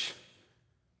church.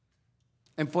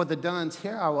 And for the dones,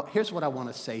 here's what I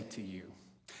want to say to you.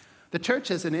 The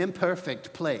church is an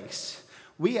imperfect place.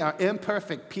 We are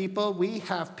imperfect people. We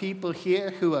have people here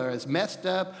who are as messed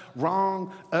up,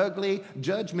 wrong, ugly,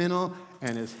 judgmental,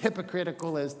 and as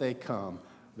hypocritical as they come.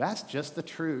 That's just the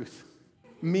truth,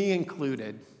 me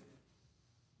included.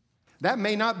 That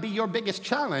may not be your biggest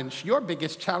challenge. Your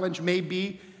biggest challenge may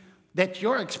be that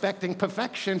you're expecting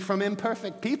perfection from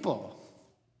imperfect people.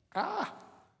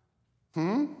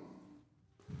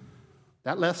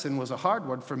 That lesson was a hard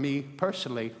one for me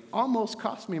personally, almost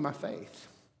cost me my faith.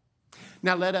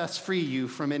 Now let us free you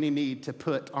from any need to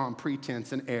put on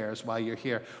pretense and airs while you're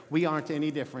here. We aren't any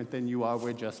different than you are.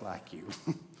 We're just like you.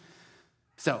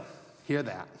 So, hear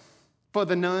that. For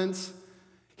the nuns,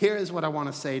 here is what I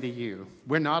want to say to you.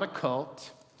 We're not a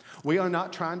cult. We are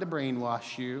not trying to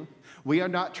brainwash you. We are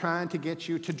not trying to get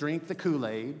you to drink the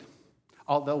Kool-Aid,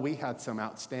 although we had some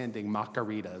outstanding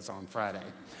margaritas on Friday.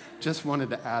 Just wanted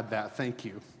to add that. Thank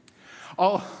you.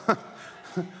 Oh,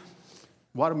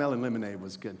 watermelon lemonade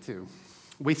was good too.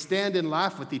 We stand in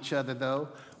life with each other, though.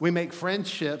 We make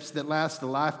friendships that last a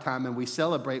lifetime, and we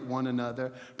celebrate one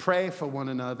another, pray for one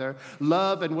another,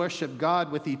 love and worship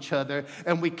God with each other,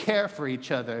 and we care for each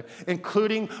other,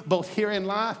 including both here in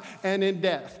life and in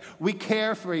death. We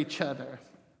care for each other,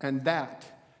 and that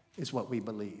is what we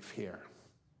believe here.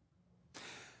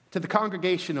 To the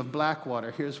congregation of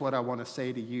Blackwater, here's what I want to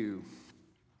say to you.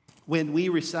 When we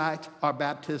recite our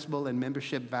baptismal and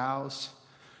membership vows,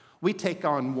 we take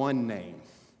on one name.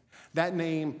 That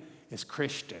name is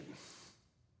Christian.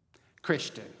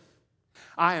 Christian.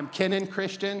 I am Kenan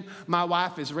Christian. My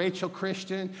wife is Rachel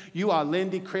Christian. You are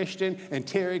Lindy Christian and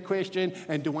Terry Christian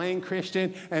and Dwayne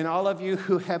Christian. And all of you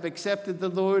who have accepted the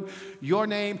Lord, your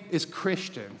name is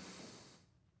Christian.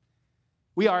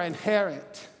 We are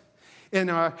inherent in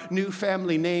our new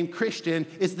family name. Christian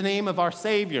is the name of our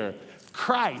Savior,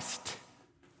 Christ.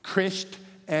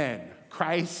 Christ-en.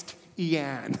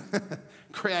 Christ-ian.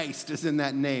 Christ is in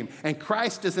that name. And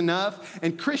Christ is enough,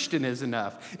 and Christian is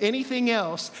enough. Anything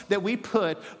else that we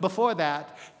put before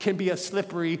that can be a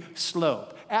slippery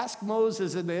slope. Ask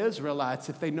Moses and the Israelites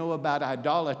if they know about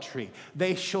idolatry.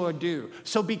 They sure do.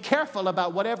 So be careful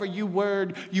about whatever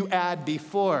word you add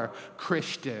before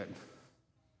Christian.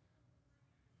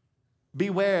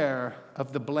 Beware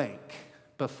of the blank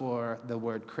before the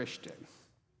word Christian.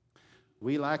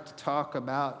 We like to talk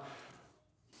about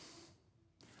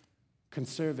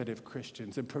conservative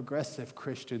Christians and progressive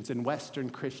Christians and Western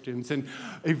Christians and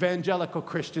evangelical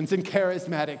Christians and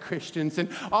charismatic Christians and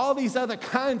all these other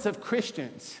kinds of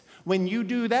Christians. When you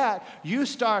do that, you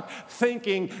start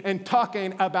thinking and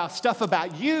talking about stuff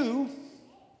about you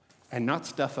and not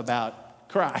stuff about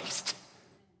Christ.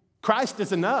 Christ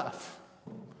is enough.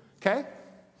 Okay?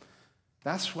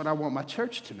 That's what I want my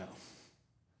church to know.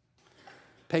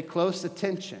 Pay close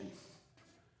attention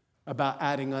about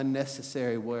adding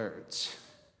unnecessary words,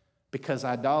 because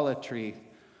idolatry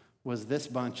was this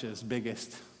bunch's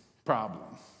biggest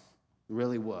problem. It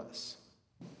really was.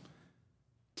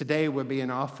 Today we're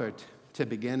being offered to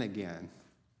begin again,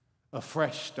 a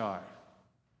fresh start.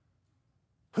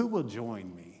 Who will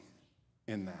join me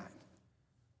in that?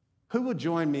 Who will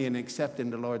join me in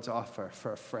accepting the Lord's offer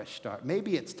for a fresh start?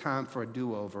 Maybe it's time for a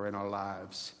do-over in our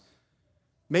lives.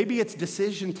 Maybe it's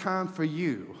decision time for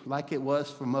you, like it was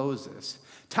for Moses.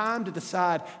 Time to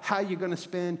decide how you're going to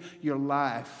spend your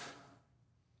life,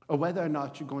 or whether or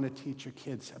not you're going to teach your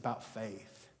kids about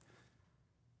faith.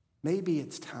 Maybe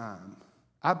it's time.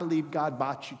 I believe God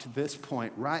brought you to this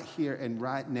point right here and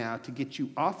right now to get you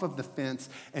off of the fence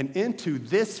and into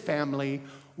this family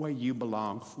where you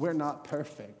belong. We're not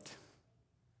perfect,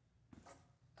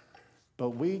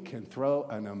 but we can throw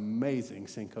an amazing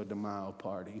Cinco de Mayo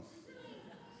party.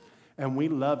 And we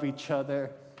love each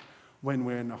other when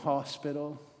we're in the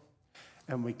hospital,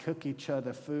 and we cook each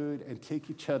other food and take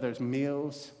each other's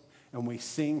meals, and we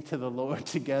sing to the Lord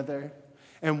together,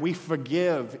 and we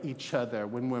forgive each other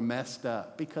when we're messed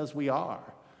up, because we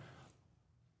are.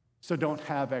 So don't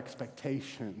have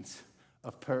expectations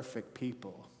of perfect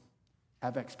people.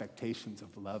 Have expectations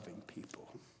of loving people.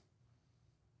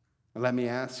 Let me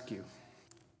ask you,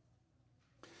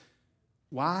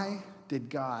 why did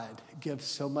God give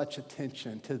so much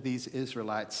attention to these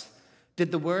Israelites? Did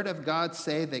the Word of God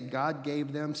say that God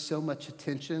gave them so much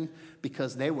attention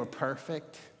because they were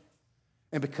perfect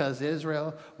and because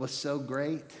Israel was so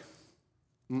great?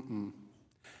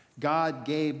 God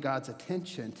gave God's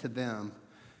attention to them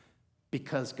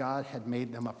because God had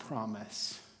made them a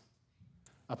promise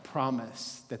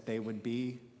that they would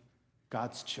be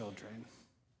God's children.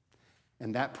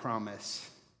 And that promise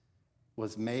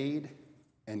was made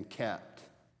and kept.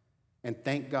 And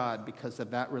thank God, because of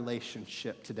that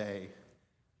relationship today,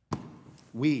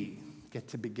 we get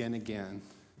to begin again.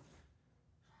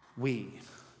 We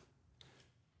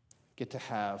get to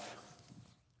have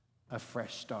a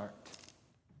fresh start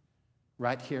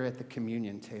right here at the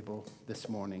communion table this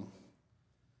morning.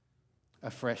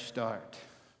 A fresh start.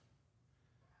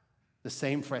 The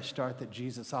same fresh start that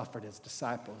Jesus offered his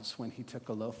disciples when he took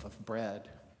a loaf of bread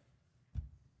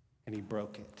and he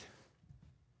broke it.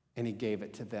 And he gave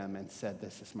it to them and said,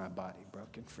 "This is my body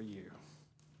broken for you."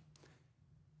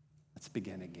 Let's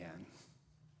begin again.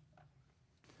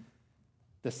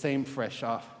 The same fresh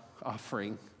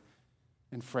offering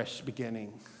and fresh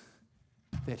beginning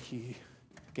that he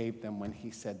gave them when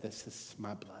he said, "This is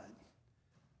my blood,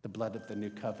 the blood of the new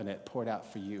covenant poured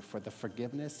out for you for the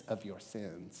forgiveness of your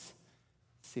sins."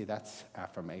 See, that's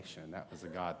affirmation. That was a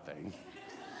God thing.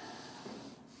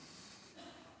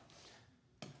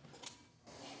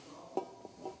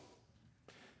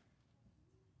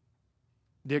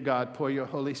 Dear God, pour your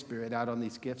Holy Spirit out on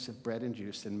these gifts of bread and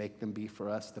juice and make them be for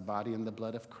us the body and the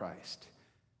blood of Christ,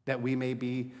 that we may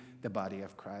be the body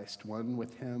of Christ, one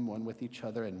with him, one with each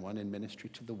other, and one in ministry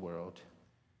to the world.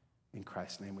 In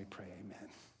Christ's name we pray, amen.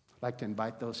 I'd like to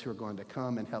invite those who are going to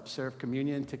come and help serve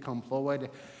communion to come forward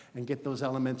and get those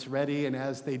elements ready. And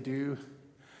as they do,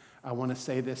 I want to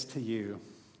say this to you.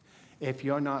 If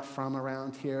you're not from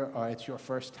around here, or it's your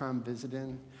first time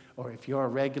visiting, or if you're a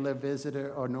regular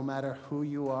visitor, or no matter who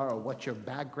you are or what your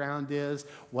background is,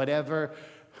 whatever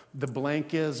the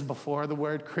blank is before the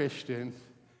word Christian,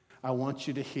 I want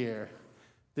you to hear,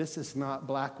 this is not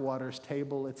Blackwater's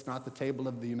table. It's not the table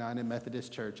of the United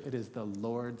Methodist Church. It is the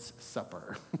Lord's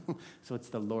Supper. So it's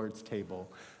the Lord's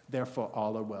table. Therefore,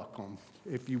 all are welcome.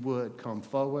 If you would, come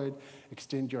forward,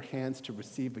 extend your hands to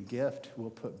receive a gift.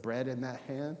 We'll put bread in that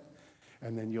hand,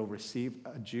 and then you'll receive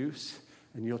a juice,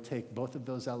 and you'll take both of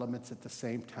those elements at the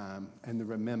same time. And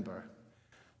remember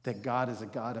that God is a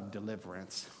God of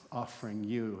deliverance, offering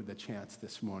you the chance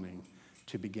this morning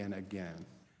to begin again.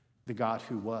 The God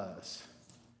who was,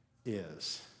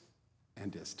 is,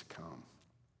 and is to come.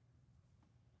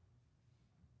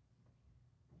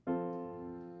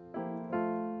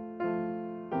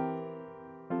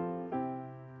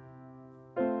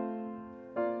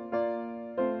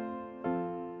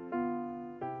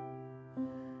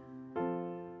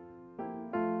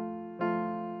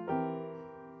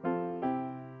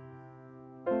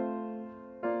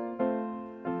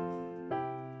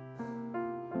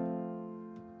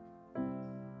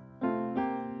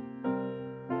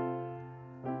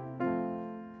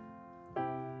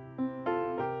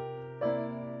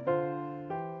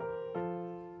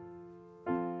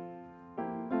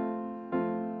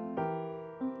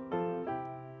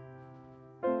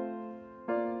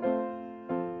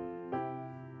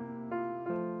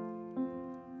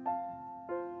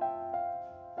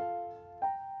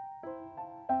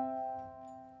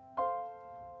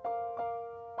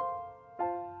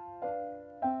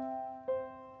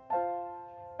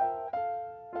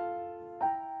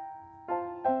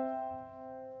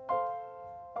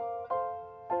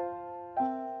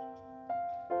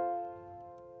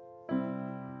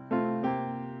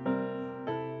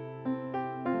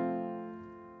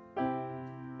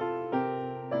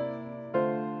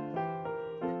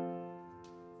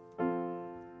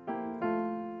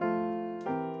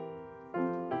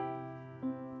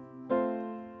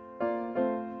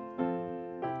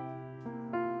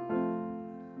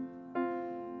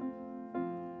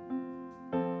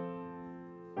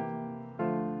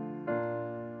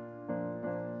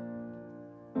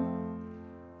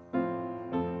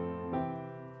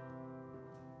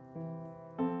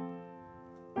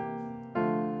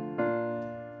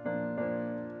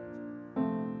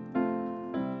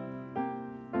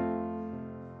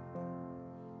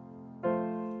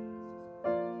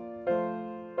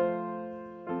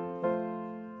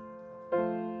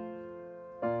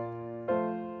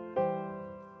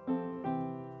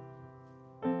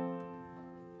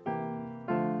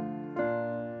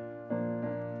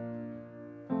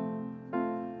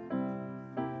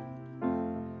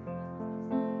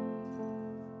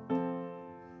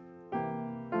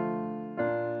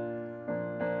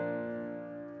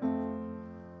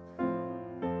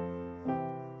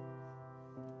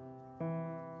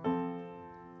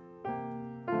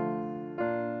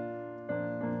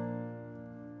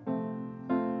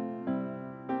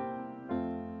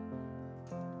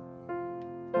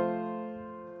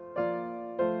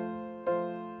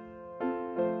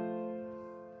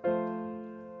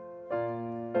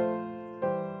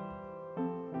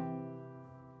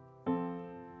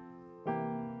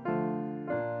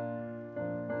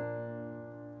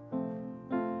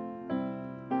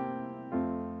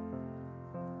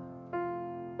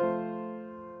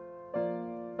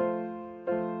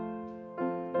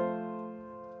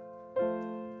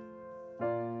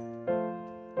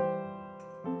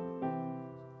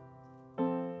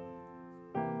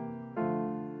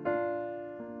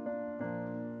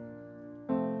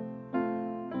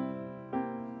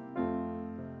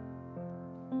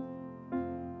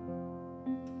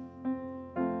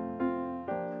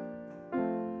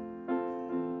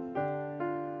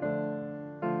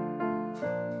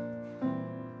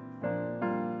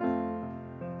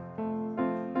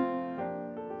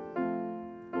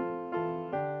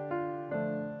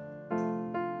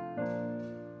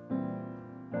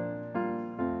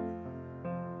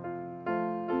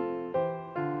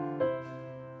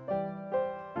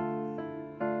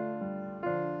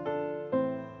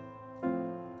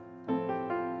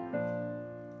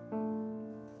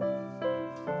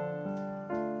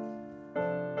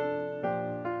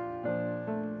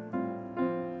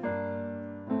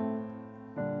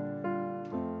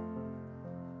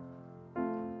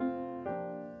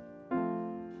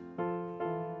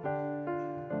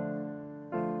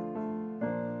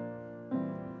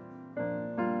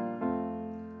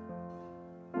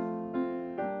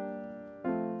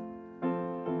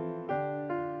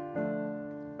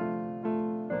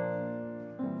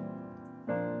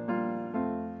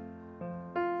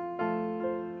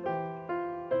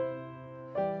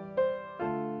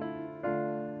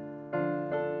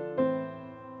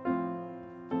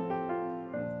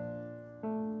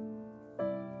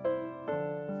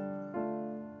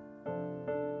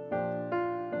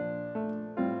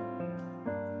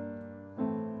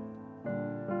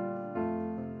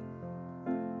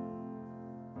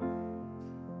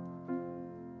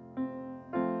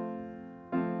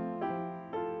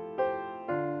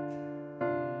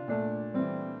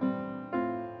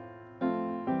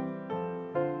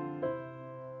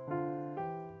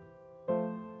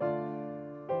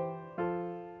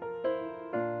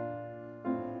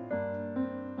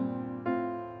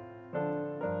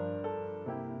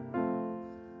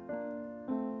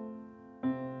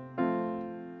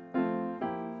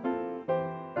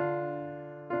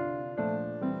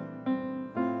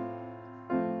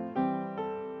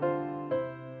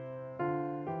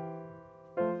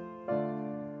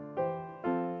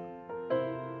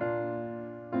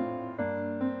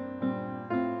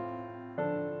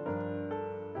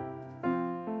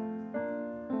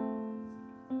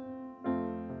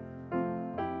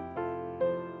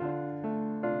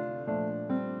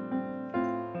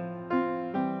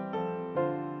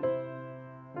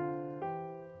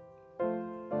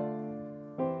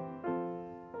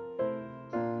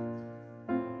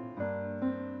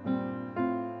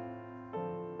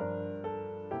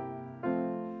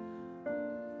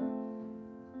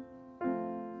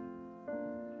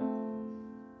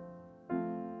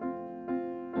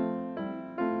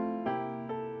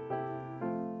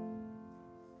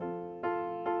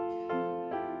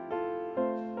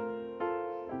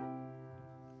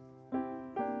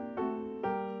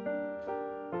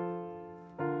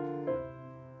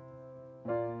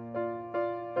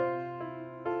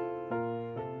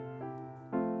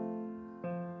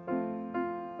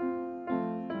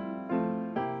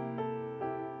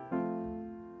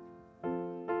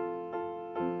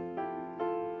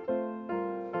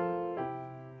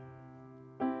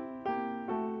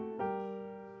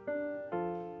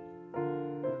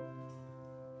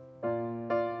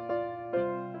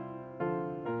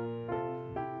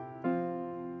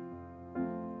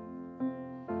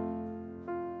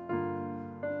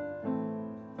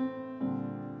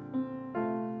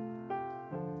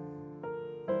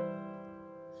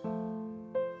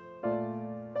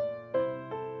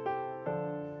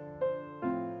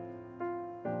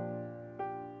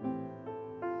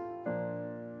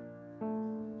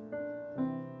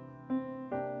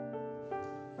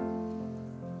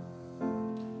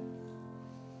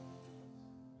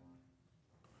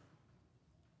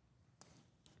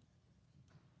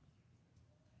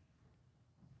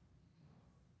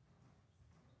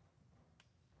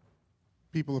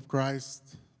 People of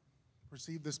Christ,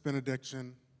 receive this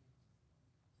benediction.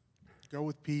 Go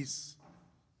with peace,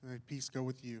 and may peace go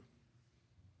with you.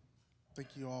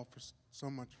 Thank you all for so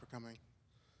much for coming.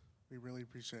 We really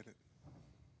appreciate it.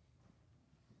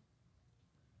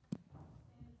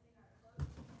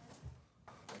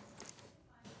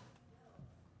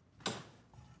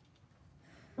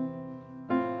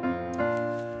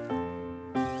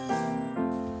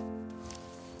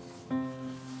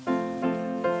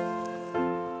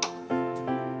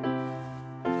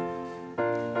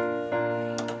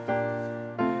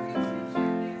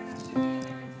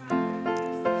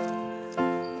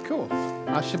 Cool.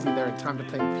 I should be there in time to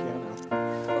play the piano.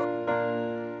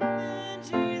 In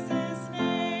Jesus'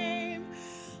 name,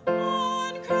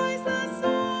 on Christ the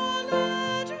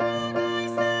solid rock I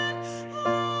stand.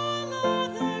 All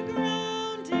other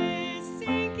ground is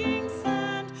sinking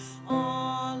sand.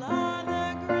 All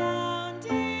other ground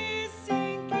is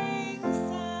sinking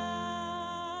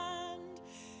sand.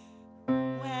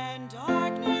 When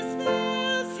darkness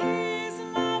veils his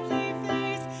lovely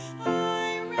face,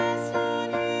 I rest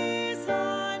on his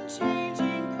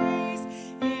unchanging grace.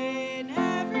 In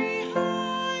every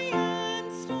high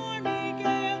and stormy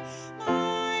gale,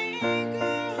 my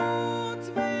anchor holds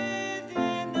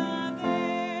within the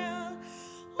veil.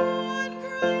 On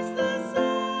Christ the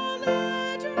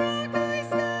solid rock I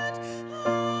stand.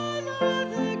 All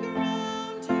other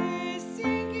ground is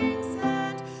sinking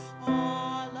sand.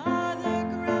 All other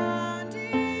ground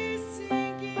is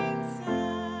sinking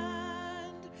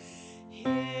sand.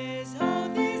 His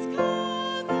oath, his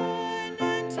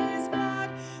covenant, his blood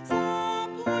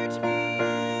support me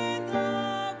in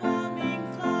the whelming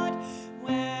flood.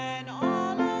 When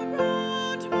all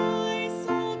around my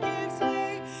soul gives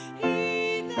way,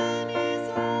 he then is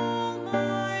all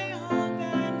my hope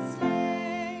and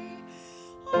stay.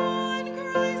 On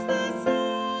Christ the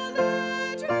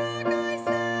solid rock I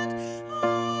stand.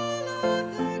 All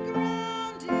other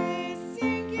ground is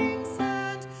sinking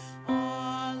sand.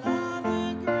 All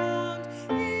other ground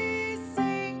is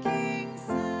sinking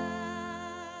sand.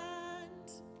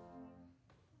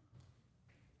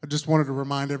 I just wanted to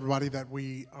remind everybody that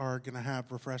we are going to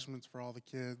have refreshments for all the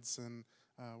kids, and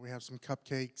we have some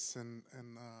cupcakes and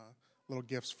little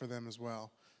gifts for them as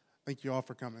well. Thank you all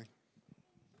for coming.